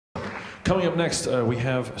Coming up next, we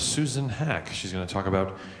have Susan Haack. She's going to talk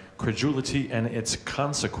about credulity and its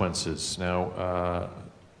consequences. Now,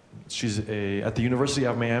 she's at the University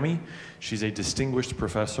of Miami. She's a distinguished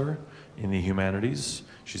professor in the humanities.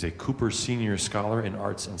 She's a Cooper Senior Scholar in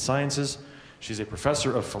Arts and Sciences. She's a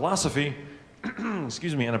professor of philosophy,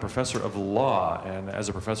 excuse me, and a professor of law. And as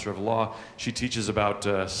a professor of law, she teaches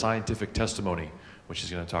about scientific testimony, which she's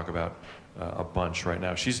going to talk about a bunch right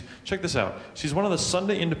now. Check this out. She's one of the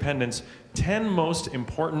Sunday Independent's 10 most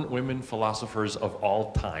important women philosophers of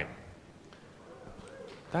all time.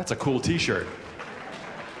 That's a cool t-shirt.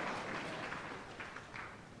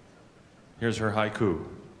 Here's her haiku.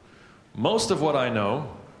 Most of what I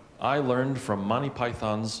know, I learned from Monty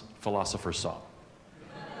Python's Philosopher's Song.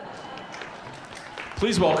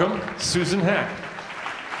 Please welcome Susan Haack.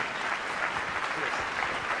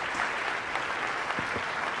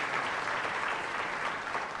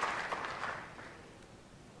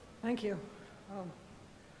 Thank you.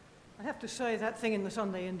 I have to say that thing in the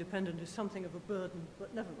Sunday Independent is something of a burden,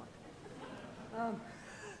 but never mind.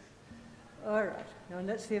 All right, now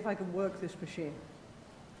let's see if I can work this machine.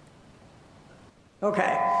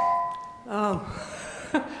 Okay. I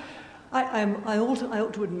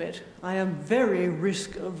ought to admit, I am very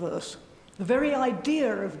risk averse. The very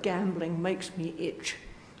idea of gambling makes me itch.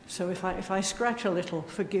 So if I scratch a little,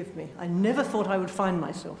 forgive me. I never thought I would find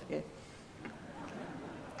myself here.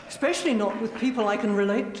 Especially not with people I can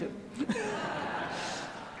relate to.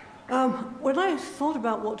 When I thought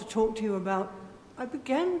about what to talk to you about, I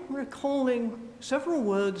began recalling several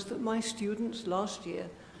words that my students last year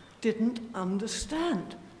didn't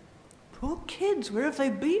understand. Poor kids, where have they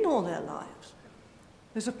been all their lives?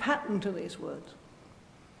 There's a pattern to these words.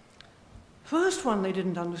 First one they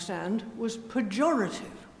didn't understand was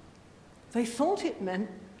pejorative. They thought it meant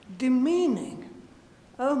demeaning.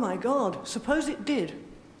 Oh my God, suppose it did.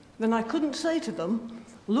 Then I couldn't say to them,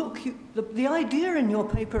 look, the idea in your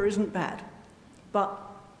paper isn't bad, but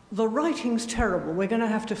the writing's terrible, we're going to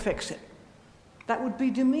have to fix it. That would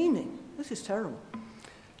be demeaning. This is terrible.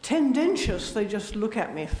 Tendentious, they just look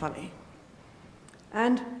at me funny.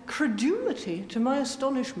 And credulity, to my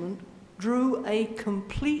astonishment, drew a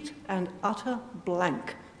complete and utter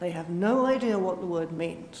blank. They have no idea what the word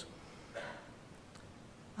means.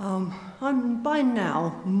 I'm by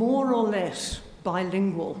now more or less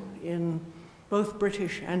bilingual in both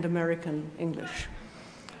British and American English,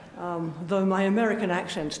 though my American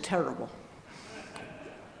accent's terrible.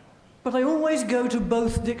 But I always go to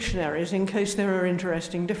both dictionaries in case there are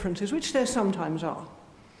interesting differences, which there sometimes are.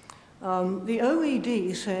 The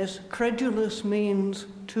OED says credulous means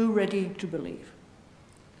too ready to believe.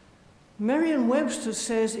 Merriam-Webster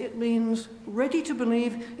says it means ready to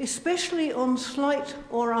believe, especially on slight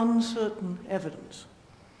or uncertain evidence.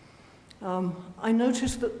 I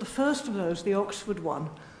noticed that the first of those, the Oxford one,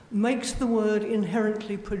 makes the word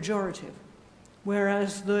inherently pejorative,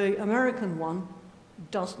 whereas the American one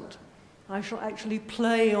doesn't. I shall actually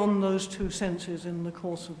play on those two senses in the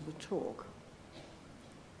course of the talk.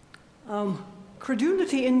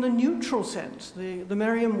 Credulity in the neutral sense, the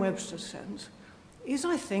Merriam-Webster sense, is,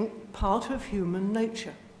 I think, part of human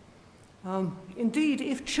nature. Indeed,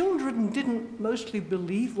 if children didn't mostly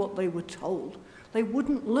believe what they were told, they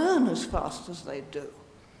wouldn't learn as fast as they do.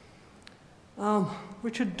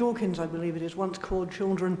 Richard Dawkins, I believe it is, once called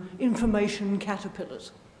children information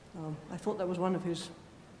caterpillars. I thought that was one of his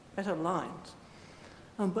better lines.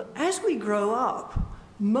 But as we grow up,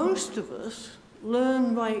 most of us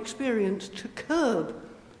learn by experience to curb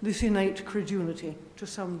this innate credulity to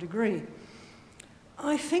some degree.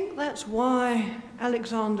 I think that's why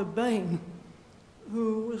Alexander Bain,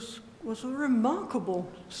 who was a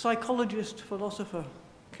remarkable psychologist, philosopher,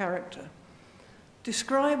 character,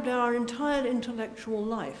 described our entire intellectual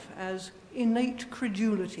life as innate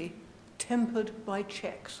credulity tempered by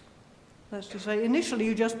checks. That's to say, initially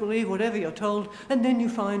you just believe whatever you're told, and then you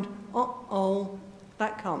find, uh-oh,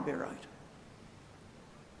 that can't be right.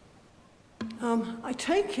 I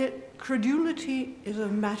take it credulity is a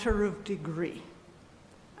matter of degree,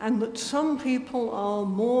 and that some people are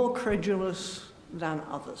more credulous than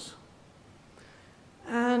others.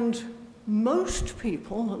 And most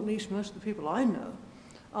people, at least most of the people I know,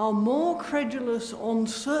 are more credulous on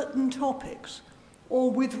certain topics or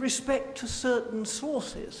with respect to certain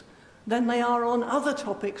sources than they are on other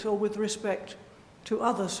topics or with respect to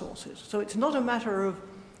other sources. So it's not a matter of,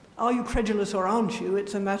 are you credulous or aren't you?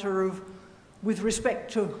 It's a matter of with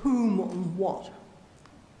respect to whom and what.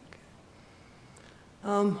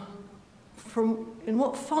 In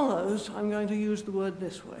what follows, I'm going to use the word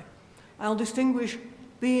this way. I'll distinguish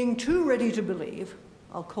being too ready to believe,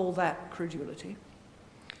 I'll call that credulity,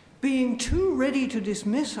 being too ready to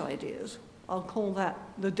dismiss ideas, I'll call that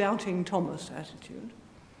the doubting Thomas attitude,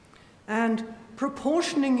 and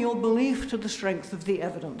proportioning your belief to the strength of the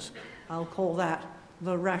evidence, I'll call that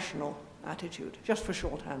the rational attitude, just for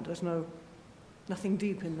shorthand. There's nothing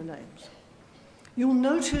deep in the names. You'll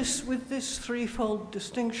notice with this threefold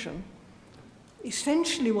distinction,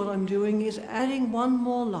 essentially what I'm doing is adding one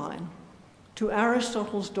more line to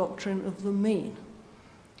Aristotle's doctrine of the mean.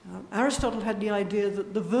 Aristotle had the idea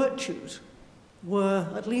that the virtues were,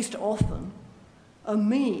 at least often, a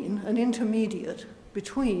mean, an intermediate,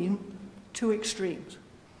 between two extremes.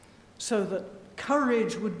 So that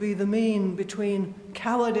courage would be the mean between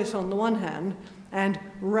cowardice on the one hand and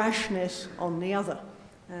rashness on the other.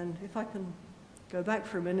 And if I can go back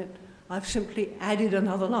for a minute, I've simply added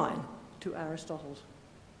another line to Aristotle's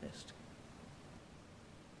list.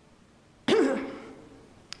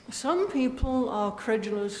 Some people are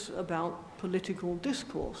credulous about political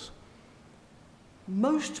discourse.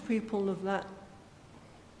 Most people of that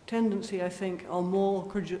tendency, I think, are more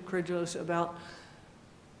credulous about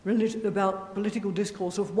political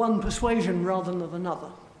discourse of one persuasion rather than of another.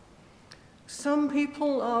 Some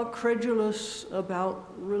people are credulous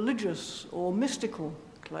about religious or mystical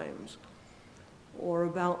claims, or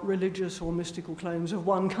about religious or mystical claims of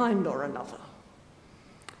one kind or another.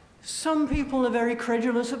 Some people are very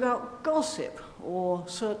credulous about gossip, or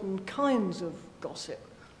certain kinds of gossip.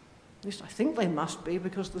 At least I think they must be,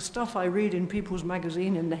 because the stuff I read in People's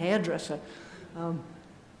Magazine in The Hairdresser,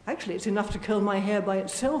 actually it's enough to curl my hair by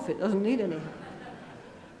itself, it doesn't need any.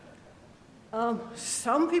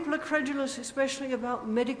 Some people are credulous, especially about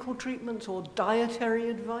medical treatments or dietary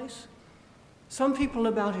advice. Some people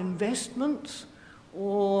about investments,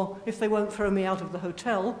 or, if they won't throw me out of the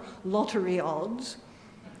hotel, lottery odds.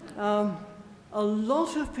 A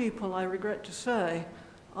lot of people, I regret to say,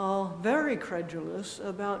 are very credulous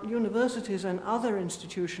about universities and other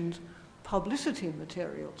institutions' publicity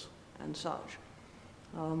materials and such.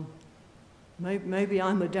 Maybe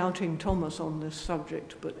I'm a doubting Thomas on this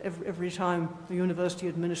subject, but every time the university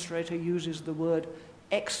administrator uses the word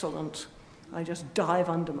excellent, I just dive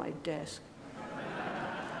under my desk.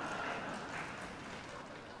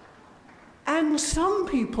 And some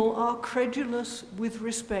people are credulous with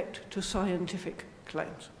respect to scientific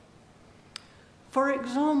claims. For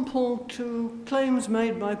example, to claims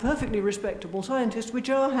made by perfectly respectable scientists, which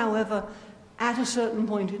are, however, at a certain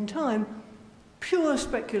point in time, pure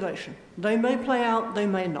speculation. They may play out, they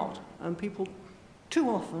may not, and people too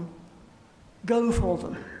often go for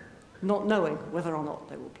them, not knowing whether or not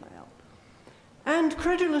they will play out. And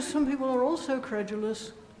some people are also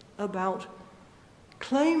credulous about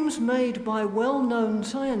claims made by well-known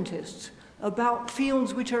scientists about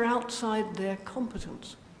fields which are outside their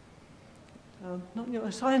competence.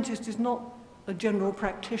 A scientist is not a general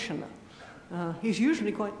practitioner. He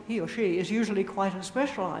or she is usually quite a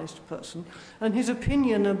specialized person, and his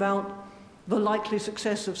opinion about the likely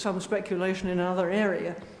success of some speculation in another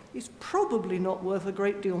area is probably not worth a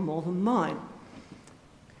great deal more than mine.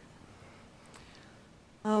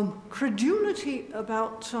 Credulity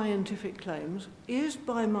about scientific claims is,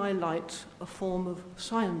 by my lights, a form of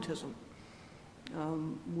scientism,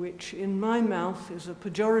 which in my mouth is a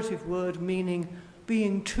pejorative word meaning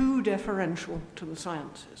being too deferential to the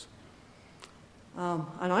sciences.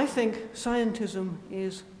 And I think scientism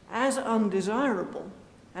is as undesirable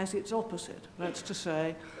as its opposite, that's to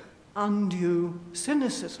say, undue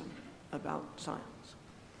cynicism about science.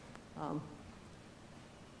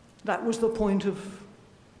 That was the point of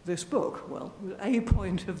this book. Well, a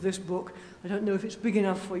point of this book. I don't know if it's big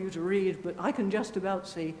enough for you to read, but I can just about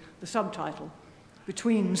see the subtitle,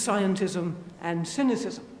 Between Scientism and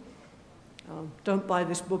Cynicism. Don't buy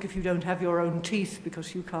this book if you don't have your own teeth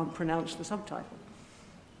because you can't pronounce the subtitle.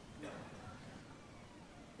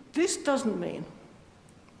 This doesn't mean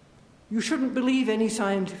you shouldn't believe any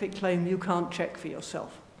scientific claim you can't check for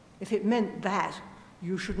yourself. If it meant that,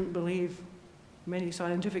 you shouldn't believe many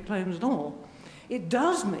scientific claims at all. It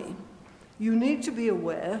does mean you need to be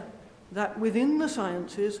aware that within the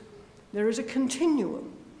sciences there is a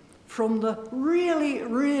continuum from the really,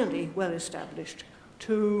 really well-established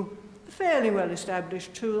to the fairly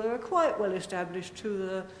well-established to the quite well-established to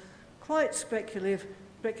the quite speculative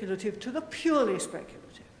to the purely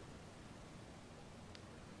speculative.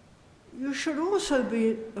 You should also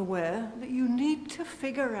be aware that you need to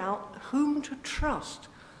figure out whom to trust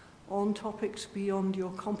on topics beyond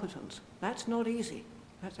your competence. That's not easy.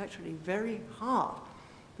 That's actually very hard,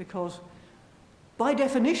 because by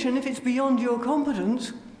definition, if it's beyond your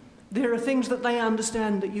competence, there are things that they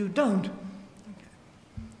understand that you don't.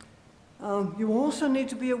 Okay. You also need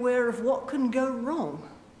to be aware of what can go wrong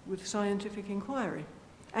with scientific inquiry,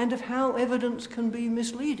 and of how evidence can be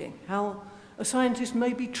misleading, how a scientist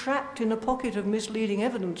may be trapped in a pocket of misleading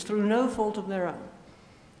evidence through no fault of their own.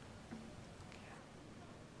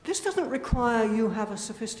 This doesn't require you have a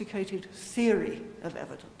sophisticated theory of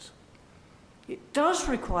evidence. It does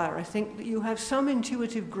require, I think, that you have some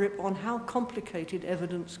intuitive grip on how complicated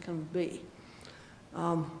evidence can be.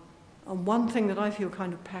 And one thing that I feel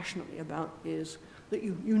kind of passionately about is that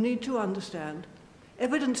you need to understand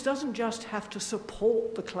evidence doesn't just have to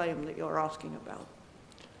support the claim that you're asking about.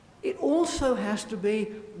 It also has to be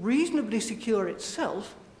reasonably secure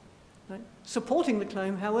itself. Right? Supporting the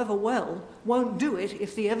claim, however well, won't do it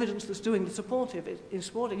if the evidence that's doing the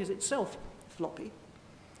supporting is itself floppy.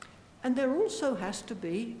 And there also has to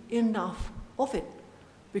be enough of it,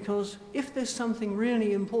 because if there's something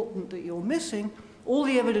really important that you're missing, all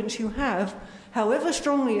the evidence you have, however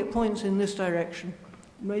strongly it points in this direction,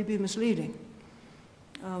 may be misleading.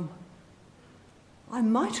 I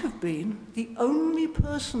might have been the only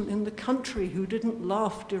person in the country who didn't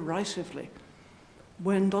laugh derisively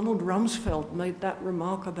when Donald Rumsfeld made that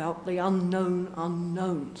remark about the unknown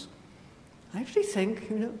unknowns. I actually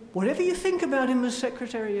think, whatever you think about him as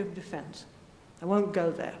Secretary of Defense, I won't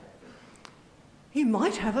go there, he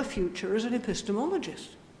might have a future as an epistemologist.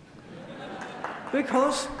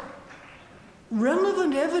 Because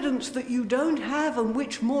relevant evidence that you don't have and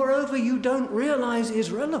which, moreover, you don't realize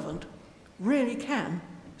is relevant really can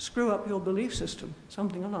screw up your belief system,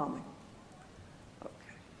 something alarming.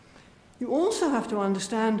 Okay. You also have to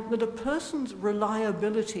understand that a person's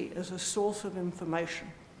reliability as a source of information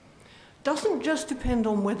doesn't just depend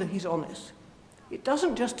on whether he's honest. It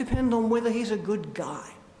doesn't just depend on whether he's a good guy.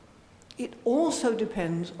 It also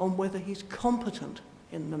depends on whether he's competent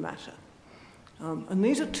in the matter. And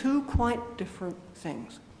these are two quite different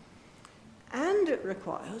things. And it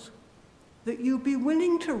requires that you be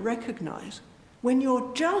willing to recognize when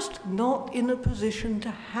you're just not in a position to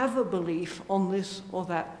have a belief on this or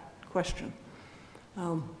that question.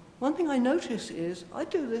 One thing I notice is I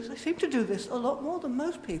seem to do this a lot more than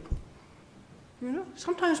most people.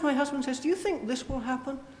 Sometimes my husband says, "Do you think this will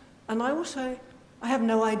happen?" And I will say, "I have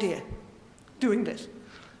no idea," doing this.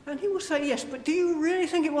 And he will say, "Yes, but do you really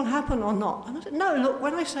think it will happen or not?" And I said, "No, look,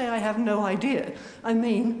 when I say I have no idea, I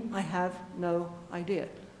mean I have no idea."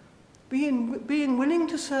 Being willing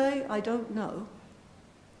to say I don't know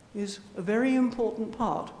is a very important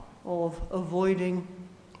part of avoiding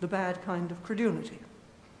the bad kind of credulity.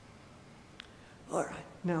 All right,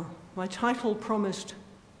 now, my title promised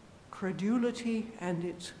Credulity and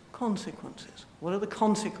its consequences. What are the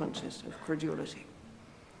consequences of credulity?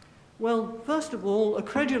 Well, first of all, a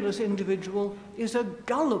credulous individual is a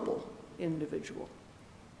gullible individual.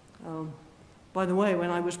 By the way, when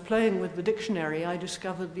I was playing with the dictionary, I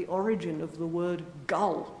discovered the origin of the word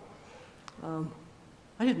gull.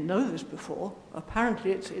 I didn't know this before.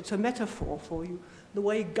 Apparently, it's a metaphor for the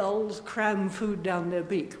way gulls cram food down their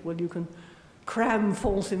beak. Well, you can cram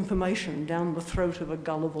false information down the throat of a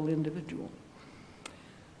gullible individual.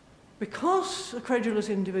 Because a credulous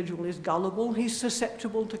individual is gullible, he's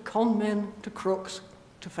susceptible to con men, to crooks,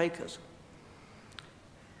 to fakers.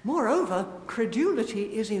 Moreover,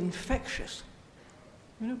 credulity is infectious.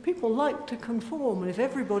 People like to conform, and if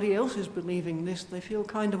everybody else is believing this, they feel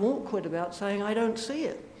kind of awkward about saying, "I don't see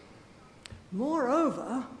it."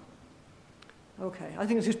 Moreover, okay, I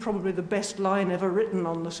think this is probably the best line ever written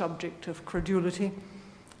on the subject of credulity,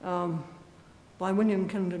 by William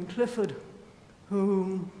Kingdon Clifford,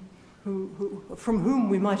 from whom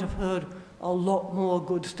we might have heard a lot more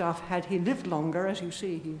good stuff had he lived longer. As you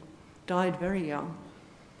see, he died very young,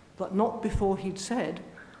 but not before he'd said,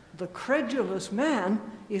 "The credulous man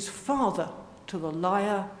is father to the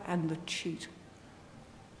liar and the cheat."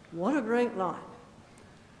 What a great line.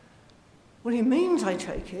 What he means, I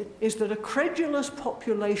take it, is that a credulous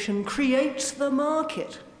population creates the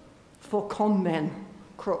market for con men,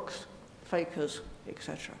 crooks, fakers,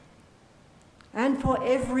 etc. And for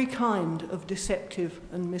every kind of deceptive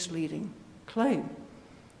and misleading claim.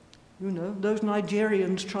 Those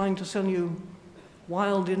Nigerians trying to sell you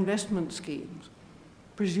wild investment schemes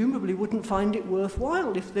presumably wouldn't find it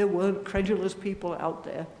worthwhile if there weren't credulous people out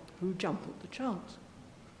there who jump at the chance.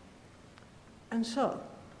 And so,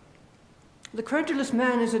 the credulous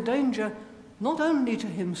man is a danger not only to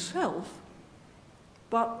himself,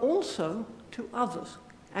 but also to others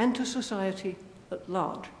and to society at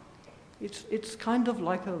large. It's kind of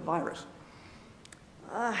like a virus.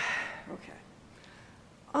 Okay.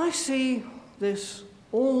 I see this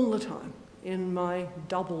all the time in my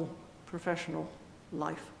double professional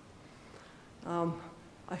life.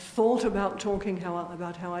 I thought about talking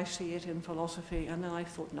about how I see it in philosophy, and then I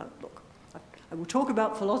thought, no, look, I will talk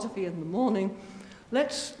about philosophy in the morning.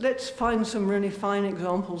 Let's find some really fine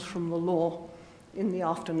examples from the law in the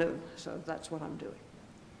afternoon. So that's what I'm doing.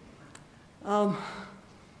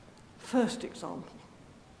 First example.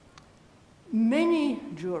 Many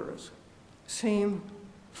jurors seem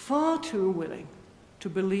far too willing to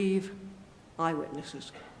believe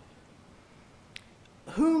eyewitnesses,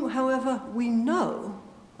 whom, however, we know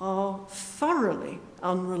are thoroughly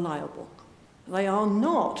unreliable. They are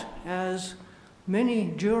not, as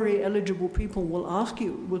many jury-eligible people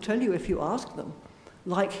will tell you if you ask them,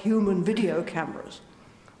 like human video cameras.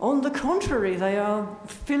 On the contrary, they are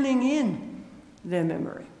filling in their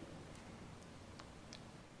memory.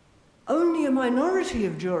 Only a minority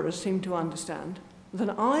of jurors seem to understand that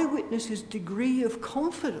an eyewitness's degree of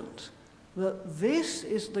confidence that this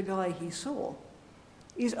is the guy he saw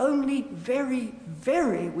is only very,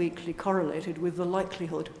 very weakly correlated with the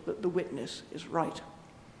likelihood that the witness is right.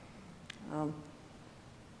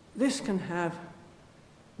 This can have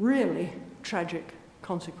really tragic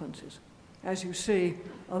consequences. As you see,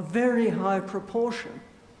 a very high proportion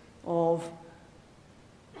of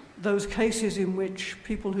those cases in which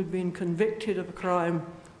people who'd been convicted of a crime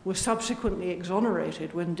were subsequently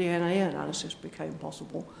exonerated when DNA analysis became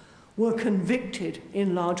possible, were convicted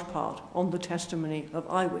in large part on the testimony of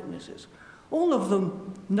eyewitnesses. All of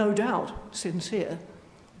them, no doubt, sincere,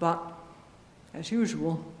 but, as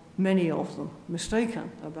usual, many of them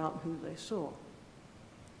mistaken about who they saw.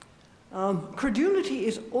 Credulity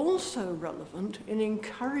is also relevant in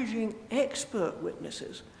encouraging expert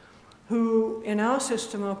witnesses who, in our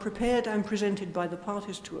system, are prepared and presented by the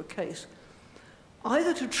parties to a case,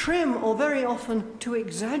 either to trim or very often to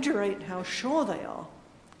exaggerate how sure they are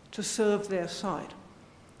to serve their side.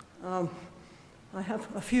 I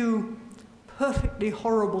have a few perfectly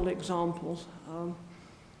horrible examples.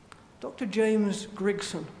 Dr. James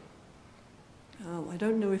Grigson, I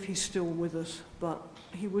don't know if he's still with us, but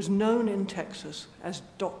he was known in Texas as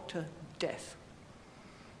Dr. Death.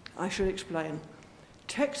 I should explain.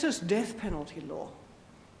 Texas death penalty law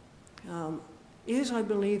is, I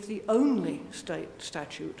believe, the only state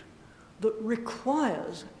statute that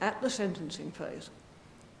requires, at the sentencing phase,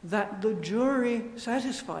 that the jury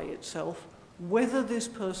satisfy itself whether this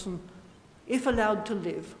person, if allowed to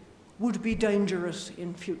live, would be dangerous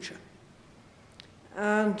in future.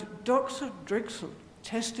 And Dr. Grigson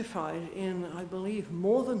testified in, I believe,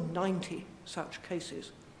 more than 90 such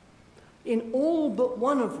cases, in all but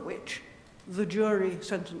one of which the jury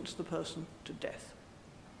sentenced the person to death.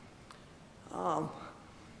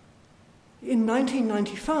 In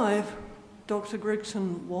 1995, Dr.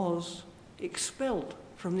 Grigson was expelled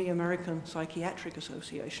from the American Psychiatric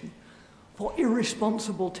Association for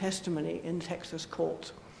irresponsible testimony in Texas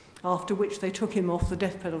courts, after which they took him off the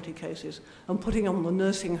death penalty cases and put him on the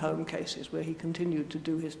nursing home cases where he continued to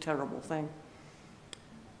do his terrible thing.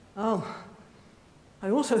 I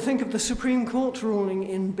also think of the Supreme Court's ruling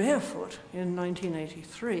in Barefoot in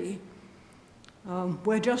 1983,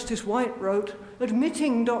 where Justice White wrote,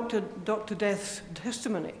 admitting Dr. Death's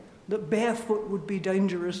testimony that Barefoot would be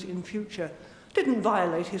dangerous in future didn't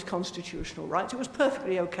violate his constitutional rights. It was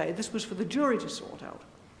perfectly okay. This was for the jury to sort out.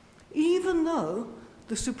 Even though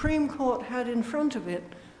the Supreme Court had in front of it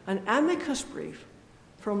an amicus brief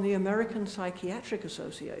from the American Psychiatric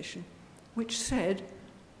Association, which said,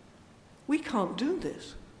 we can't do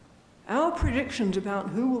this. Our predictions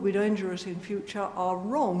about who will be dangerous in future are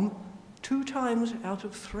wrong 2 times out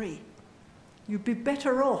of 3. You'd be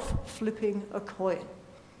better off flipping a coin.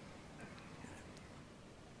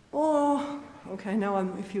 Or, okay, now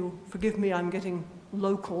if you'll forgive me, I'm getting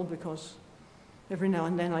local because every now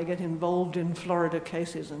and then I get involved in Florida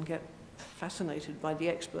cases and get fascinated by the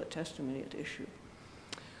expert testimony at issue.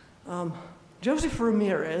 Joseph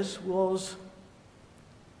Ramirez was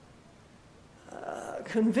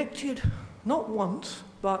convicted not once,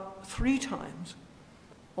 but 3 times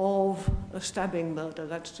of a stabbing murder.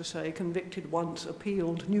 That's to say, convicted once,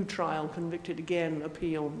 appealed, new trial, convicted again,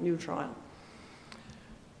 appeal, new trial.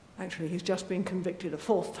 Actually, he's just been convicted a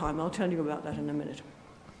 4th time. I'll tell you about that in a minute.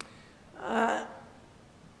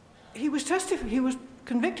 He was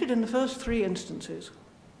convicted in the first 3 instances,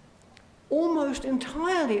 almost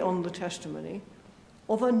entirely on the testimony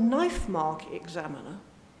of a knife mark examiner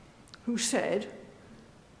who said,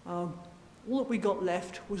 all that we got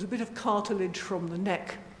left was a bit of cartilage from the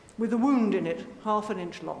neck with a wound in it, 1/2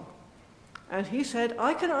 inch long. And he said,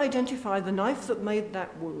 I can identify the knife that made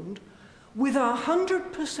that wound with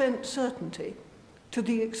 100% certainty to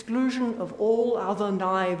the exclusion of all other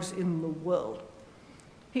knives in the world.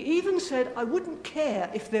 He even said, I wouldn't care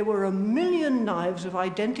if there were 1,000,000 knives of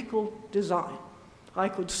identical design. I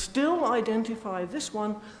could still identify this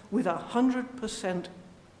one with 100%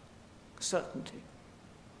 certainty.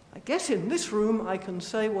 I guess in this room I can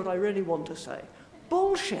say what I really want to say.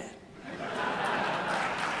 Bullshit.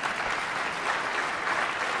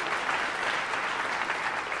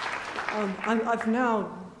 I've now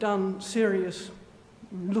done serious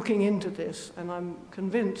looking into this, and I'm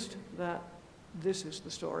convinced that this is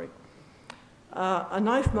the story. A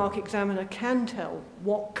knife mark examiner can tell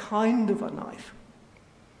what kind of a knife.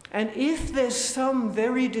 And if there's some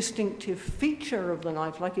very distinctive feature of the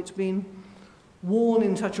knife, like it's been worn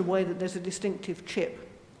in such a way that there's a distinctive chip,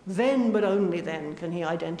 then, but only then, can he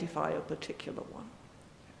identify a particular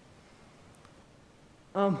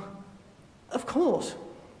one. Of course,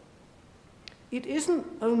 it isn't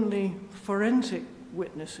only forensic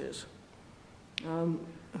witnesses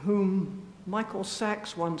whom Michael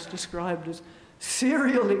Sachs once described as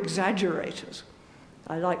serial exaggerators.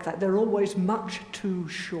 I like that. They're always much too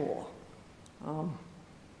sure.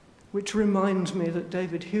 Which reminds me that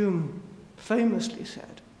David Hume famously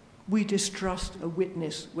said, we distrust a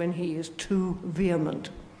witness when he is too vehement.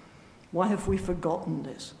 Why have we forgotten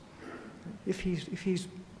this? If he's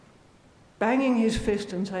banging his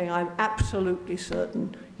fist and saying, I'm absolutely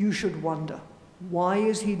certain, you should wonder, why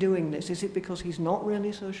is he doing this? Is it because he's not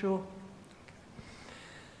really so sure?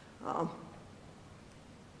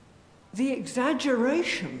 The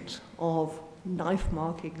exaggerations of knife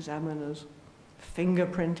mark examiners,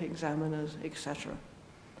 fingerprint examiners, etc.,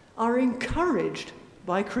 are encouraged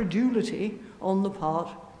by credulity on the part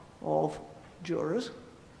of jurors,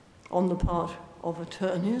 on the part of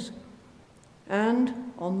attorneys,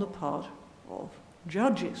 and on the part of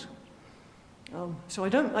judges. So I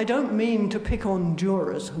don't mean to pick on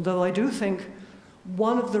jurors, though I do think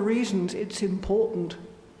one of the reasons it's important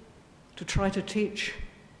to try to teach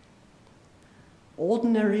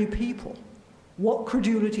ordinary people what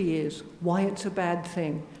credulity is, why it's a bad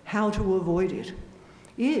thing, how to avoid it,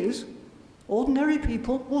 is ordinary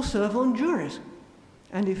people will serve on juries.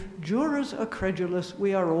 And if jurors are credulous,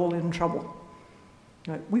 we are all in trouble.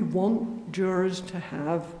 Right? We want jurors to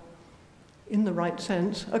have, in the right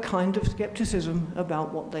sense, a kind of skepticism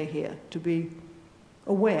about what they hear, to be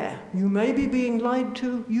aware. You may be being lied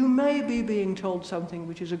to, you may be being told something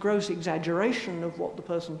which is a gross exaggeration of what the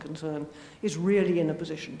person concerned is really in a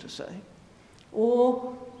position to say.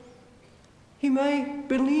 Or he may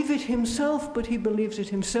believe it himself, but he believes it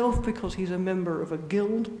himself because he's a member of a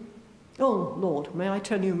guild. Oh, Lord, may I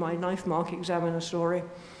tell you my knife mark examiner story?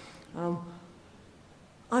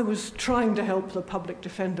 I was trying to help the public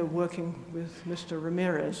defender working with Mr.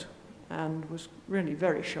 Ramirez, and was really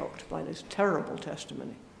very shocked by this terrible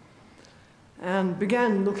testimony. And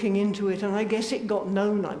began looking into it, and I guess it got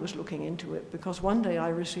known I was looking into it, because one day I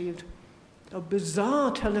received a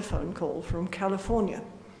bizarre telephone call from California,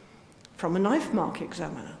 from a knife mark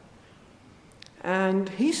examiner. And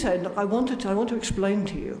he said, I want to explain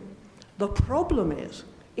to you, the problem is,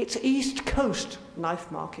 it's East Coast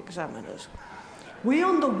knife mark examiners. We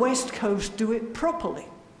on the West Coast do it properly.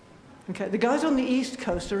 Okay, the guys on the East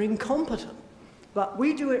Coast are incompetent, but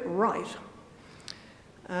we do it right.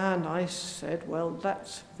 And I said, well,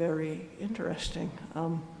 that's very interesting.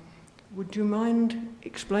 Would you mind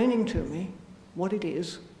explaining to me what it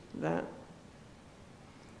is that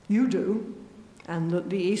you do and that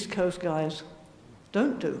the East Coast guys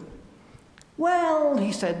don't do? Well,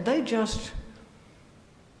 he said, they just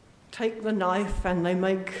take the knife and they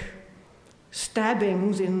make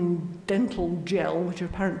stabbings in dental gel, which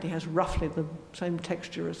apparently has roughly the same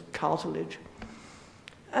texture as cartilage.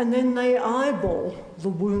 And then they eyeball the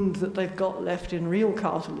wound that they've got left in real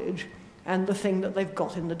cartilage and the thing that they've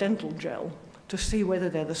got in the dental gel to see whether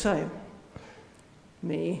they're the same.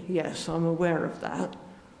 Me, yes, I'm aware of that.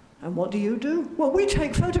 And what do you do? Well, we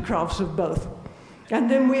take photographs of both,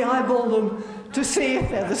 and then we eyeball them to see if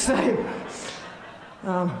they're the same.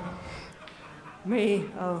 Me,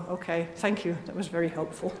 oh, okay, thank you, that was very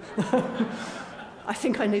helpful. I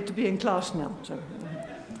think I need to be in class now. So,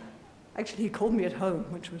 actually, he called me at home,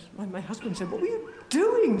 which was, my husband said, what were you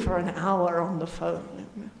doing for an hour on the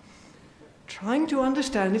phone? Trying to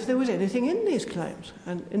understand if there was anything in these claims.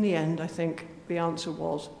 And in the end, I think the answer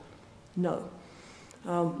was no.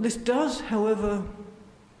 This does, however,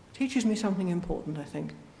 teaches me something important, I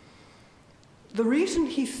think. The reason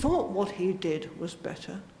he thought what he did was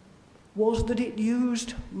better was that it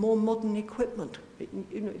used more modern equipment.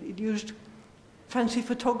 It used fancy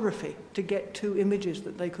photography to get two images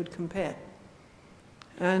that they could compare.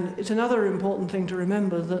 And it's another important thing to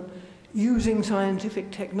remember that using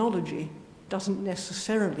scientific technology doesn't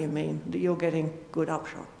necessarily mean that you're getting good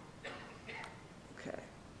upshot. Okay.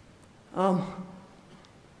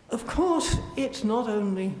 Of course, it's not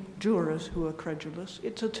only jurors who are credulous,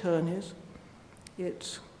 it's attorneys,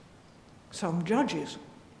 it's some judges.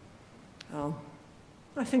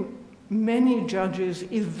 I think many judges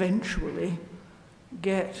eventually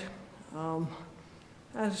get,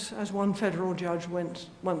 as one federal judge once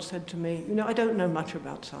said to me, you know, I don't know much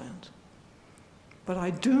about science, but I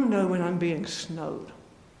do know when I'm being snowed.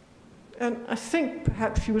 And I think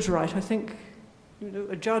perhaps she was right. I think, you know,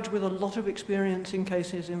 a judge with a lot of experience in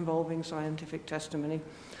cases involving scientific testimony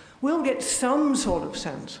will get some sort of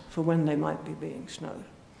sense for when they might be being snowed.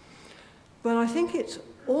 But I think it's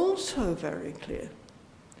also very clear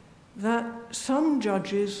that some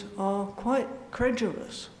judges are quite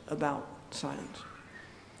credulous about science.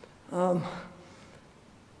 I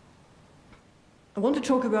want to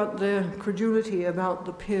talk about their credulity about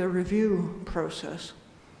the peer review process.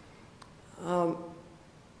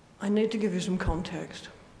 I need to give you some context.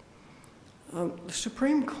 The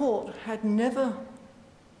Supreme Court had never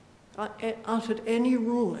uttered any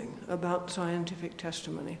ruling about scientific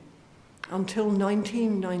testimony until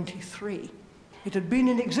 1993. It had been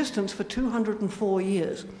in existence for 204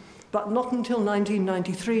 years, but not until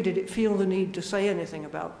 1993 did it feel the need to say anything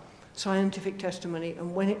about scientific testimony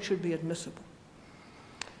and when it should be admissible.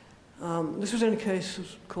 This was in a case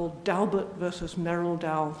called Daubert versus Merrill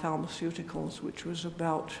Dow Pharmaceuticals, which was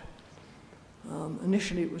about,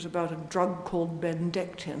 initially it was about a drug called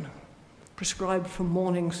bendectin, prescribed for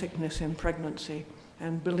morning sickness in pregnancy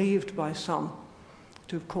and believed by some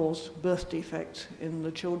to have caused birth defects in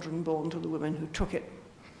the children born to the women who took it.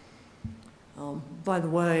 By the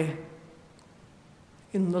way,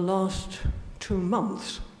 in the last 2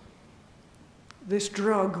 months, this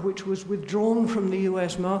drug, which was withdrawn from the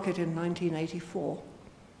US market in 1984,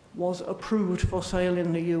 was approved for sale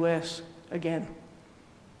in the US again,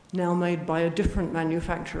 now made by a different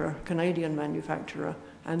manufacturer, Canadian manufacturer,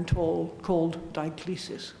 and called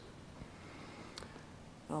Diclesis.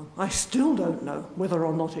 I still don't know whether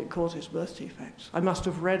or not it causes birth defects. I must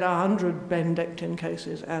have read 100 bendectin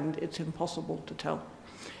cases, and it's impossible to tell.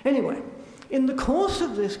 Anyway, in the course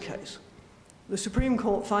of this case, the Supreme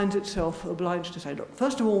Court finds itself obliged to say, look,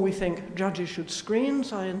 first of all, we think judges should screen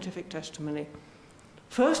scientific testimony,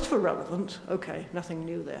 first for relevance, okay, nothing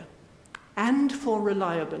new there, and for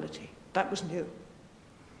reliability. That was new.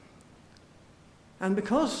 And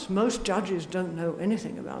because most judges don't know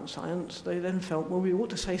anything about science, they then felt, well, we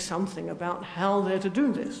ought to say something about how they're to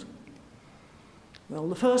do this. Well,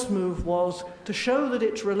 the first move was to show that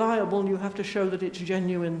it's reliable, you have to show that it's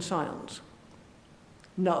genuine science.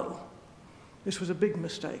 No. This was a big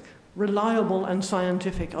mistake. Reliable and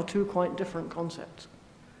scientific are two quite different concepts.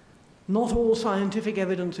 Not all scientific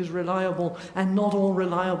evidence is reliable, and not all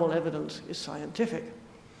reliable evidence is scientific.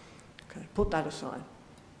 Okay, put that aside.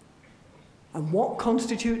 And what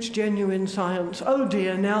constitutes genuine science? Oh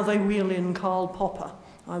dear, now they wheel in Karl Popper.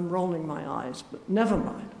 I'm rolling my eyes, but never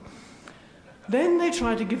mind. Then they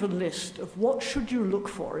try to give a list of what should you look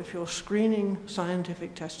for if you're screening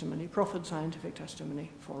scientific testimony, proffered scientific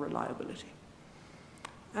testimony for reliability.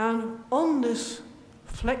 And on this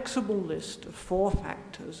flexible list of 4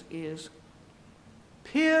 factors is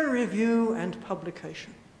peer review and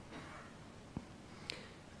publication.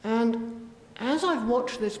 And as I've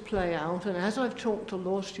watched this play out, and as I've talked to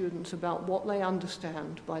law students about what they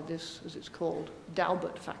understand by this, as it's called,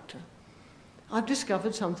 Daubert factor, I've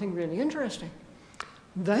discovered something really interesting.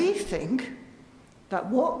 They think that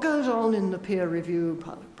what goes on in the peer review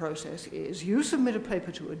process is you submit a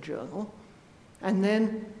paper to a journal, and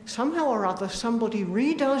then somehow or other somebody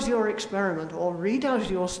redoes your experiment or redoes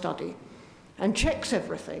your study and checks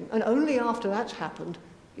everything, and only after that's happened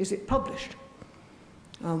is it published.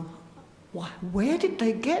 Where did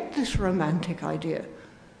they get this romantic idea?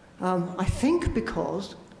 I think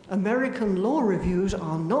because American law reviews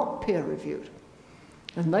are not peer-reviewed.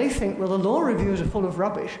 And they think, well, the law reviews are full of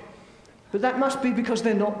rubbish, but that must be because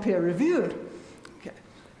they're not peer-reviewed. Okay.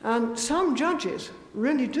 And some judges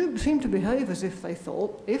really do seem to behave as if they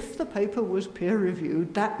thought, if the paper was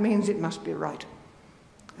peer-reviewed, that means it must be right.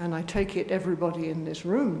 And I take it everybody in this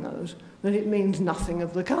room knows that it means nothing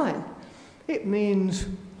of the kind. It means,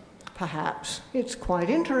 perhaps, it's quite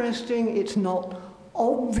interesting, it's not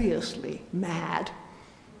obviously mad.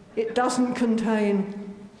 It doesn't contain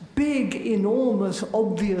big, enormous,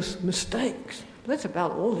 obvious mistakes. That's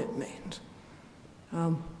about all it means.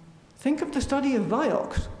 Think of the study of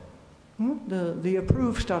Vioxx, the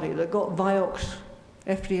approved study that got Vioxx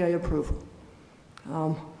FDA approval,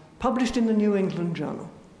 published in the New England Journal.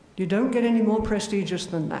 You don't get any more prestigious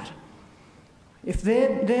than that. If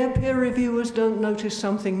their peer reviewers don't notice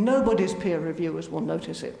something, nobody's peer reviewers will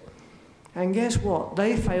notice it. And guess what?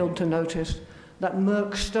 They failed to notice that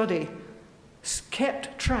Merck's study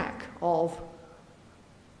kept track of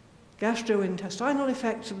gastrointestinal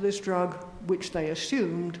effects of this drug, which they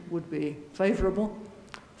assumed would be favorable,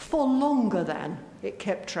 for longer than it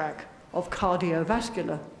kept track of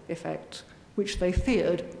cardiovascular effects, which they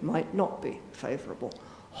feared might not be favorable.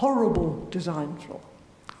 Horrible design flaw.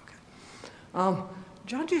 Okay.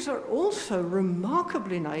 Judges are also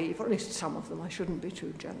remarkably naive, or at least some of them, I shouldn't be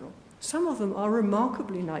too general. Some of them are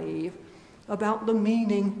remarkably naive about the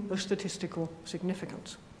meaning of statistical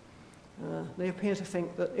significance. They appear to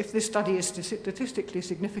think that if this study is statistically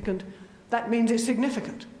significant, that means it's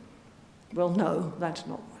significant. Well, no, that's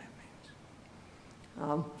not what it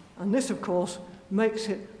means. And this, of course, makes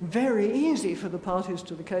it very easy for the parties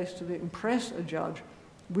to the case to impress a judge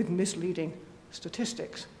with misleading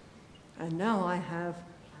statistics. And now I have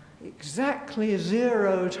exactly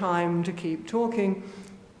 0 time to keep talking,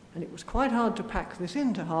 and it was quite hard to pack this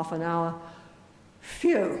into half an hour.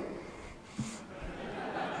 Phew.